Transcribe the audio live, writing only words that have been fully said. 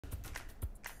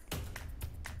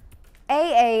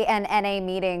AA and NA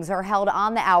meetings are held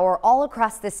on the hour all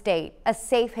across the state, a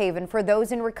safe haven for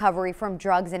those in recovery from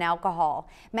drugs and alcohol.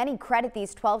 Many credit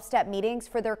these 12-step meetings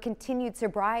for their continued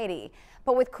sobriety.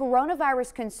 But with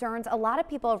coronavirus concerns, a lot of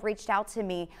people have reached out to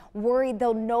me worried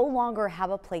they'll no longer have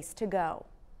a place to go.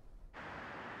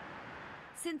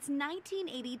 Since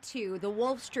 1982, the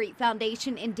Wolf Street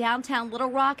Foundation in downtown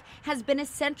Little Rock has been a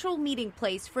central meeting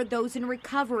place for those in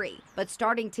recovery. But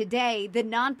starting today, the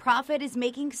nonprofit is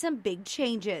making some big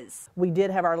changes. We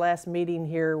did have our last meeting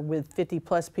here with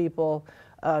 50-plus people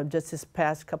just this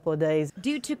past couple of days.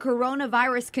 Due to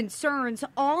coronavirus concerns,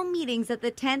 all meetings at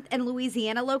the 10th and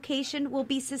Louisiana location will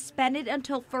be suspended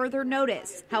until further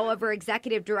notice. However,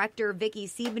 Executive Director Vicki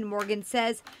Siebenmorgan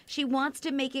says she wants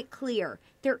to make it clear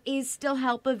there is still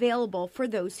help available for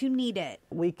those who need it.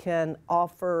 We can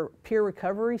offer peer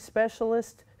recovery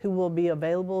specialists who will be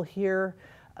available here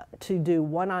to do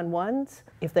one-on-ones.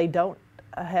 If they don't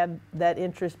have that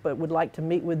interest but would like to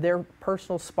meet with their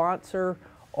personal sponsor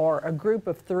or a group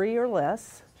of 3 or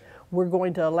less, we're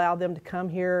going to allow them to come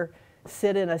here,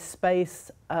 sit in a space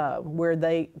where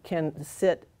they can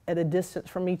sit at a distance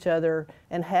from each other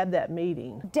and have that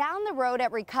meeting. Down the road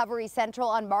at Recovery Central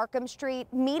on Markham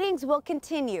Street, meetings will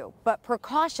continue, but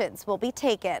precautions will be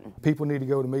taken. People need to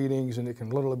go to meetings, and it can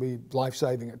literally be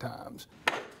life-saving at times.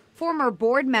 Former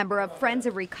board member of Friends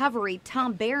of Recovery,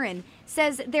 Tom Barron,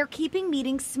 says they're keeping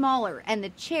meetings smaller and the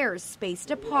chairs spaced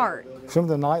apart. Some of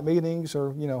the night meetings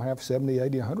are, have 70,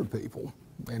 80, 100 people.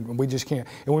 And we just can't,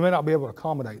 and we may not be able to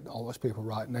accommodate all those people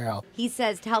right now. He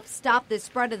says to help stop the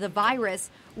spread of the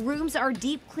virus, rooms are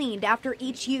deep cleaned after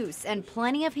each use and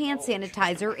plenty of hand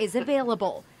sanitizer is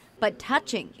available. But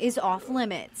touching is off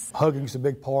limits. Hugging's a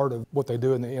big part of what they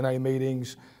do in the NA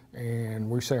meetings, and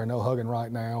we say no hugging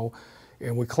right now.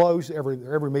 And we close,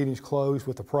 every meeting's closed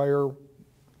with a prayer,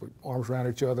 with arms around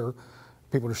each other.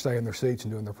 People to stay in their seats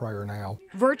and doing their prayer now.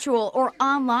 Virtual or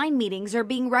online meetings are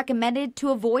being recommended to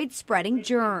avoid spreading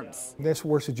germs. That's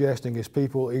what we're suggesting is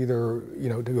people either,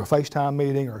 do a FaceTime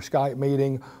meeting or a Skype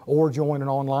meeting or join an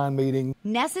online meeting.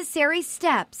 Necessary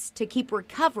steps to keep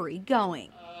recovery going.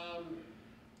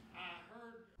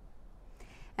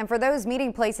 And for those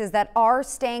meeting places that are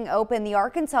staying open, the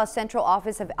Arkansas Central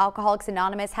Office of Alcoholics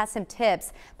Anonymous has some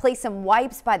tips. Place some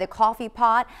wipes by the coffee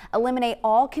pot, eliminate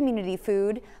all community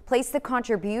food, place the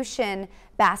contribution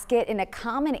basket in a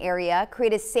common area,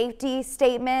 create a safety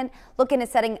statement, look into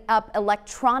setting up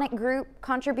electronic group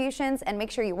contributions, and make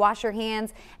sure you wash your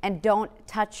hands and don't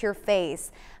touch your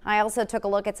face. I also took a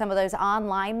look at some of those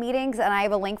online meetings, and I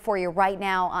have a link for you right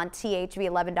now on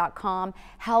thv11.com.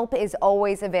 Help is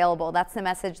always available. That's the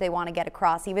message they want to get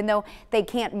across. Even though they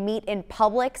can't meet in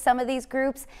public, some of these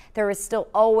groups, there is still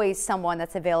always someone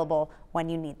that's available when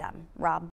you need them. Rob?